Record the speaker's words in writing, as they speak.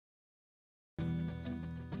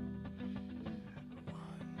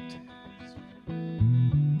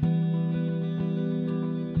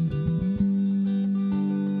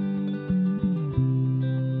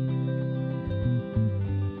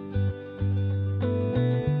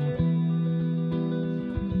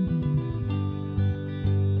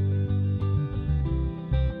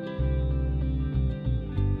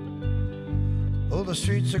the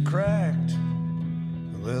streets are cracked,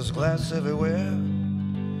 there's glass everywhere,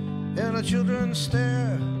 and the children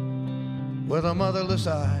stare with a motherless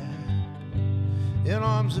eye, in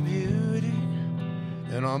arms of beauty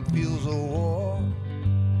and on fields of war,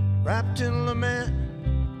 wrapped in lament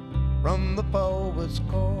from the poet's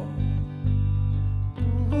core.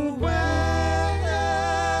 Ooh, where,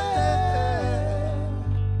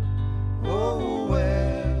 oh,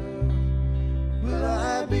 where will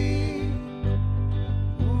I be?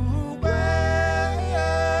 Ooh, where,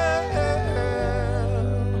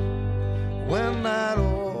 when that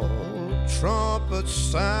old trumpet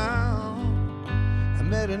sound? I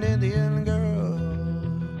met an Indian girl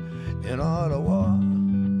in Ottawa.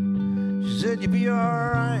 She said, you'll be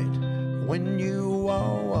alright when you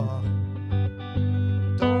walk.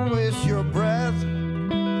 Don't waste your breath,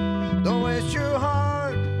 don't waste your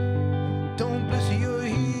heart, don't blister your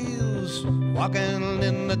heels walking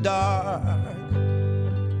in the dark.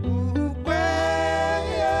 Ooh, where,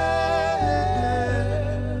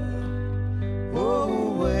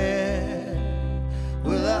 oh, where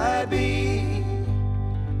will I be?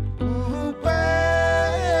 Ooh,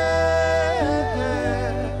 where,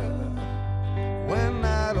 when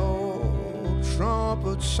that old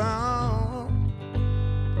trumpet sound?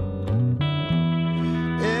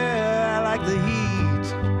 The heat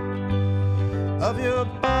of your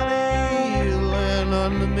body laying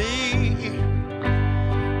under me.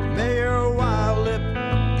 May your wild lip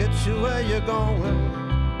get you where you're going,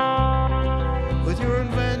 with your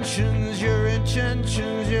inventions, your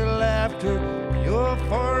intentions, your laughter, your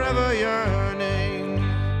forever yearning.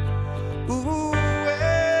 Ooh,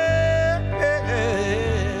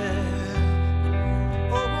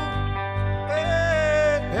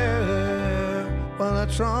 when the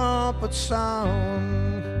trumpet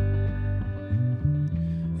sound,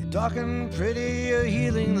 you're talking pretty, you're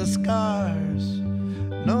healing the scars,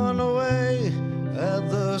 knowing the way at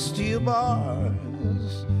the steel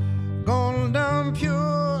bars, going down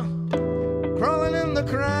pure, crawling in the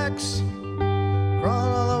cracks,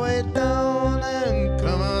 crawling all the way down and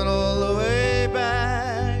coming all the way back.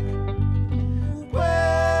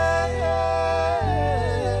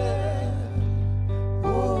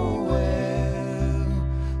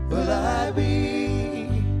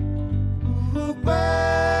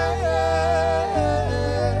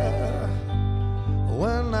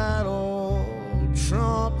 When that old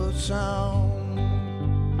trumpet sound,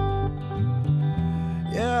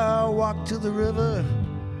 yeah, I walk to the river,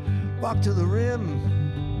 walk to the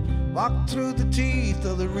rim, walk through the teeth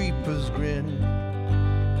of the reaper's grin.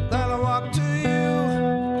 Then I walk to you,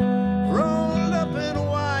 rolled up in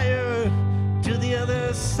wire, to the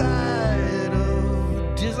other side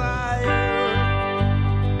of desire.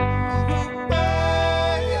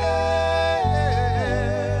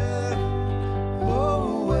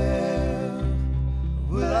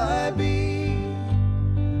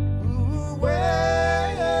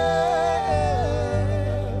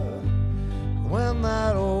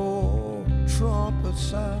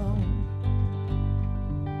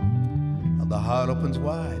 The heart opens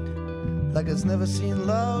wide like it's never seen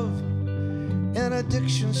love, and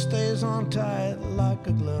addiction stays on tight like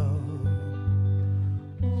a glove.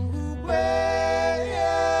 Where,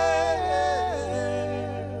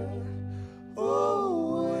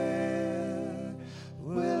 oh, where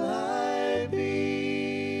will I be?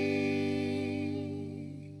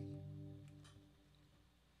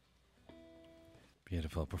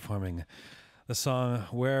 Beautiful, performing the song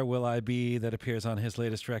Where Will I Be that appears on his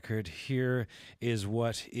latest record, Here Is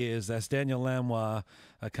What Is. That's Daniel Lanois,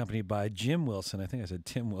 accompanied by Jim Wilson. I think I said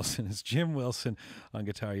Tim Wilson. It's Jim Wilson on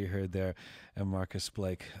guitar you heard there, and Marcus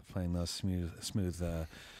Blake playing those smooth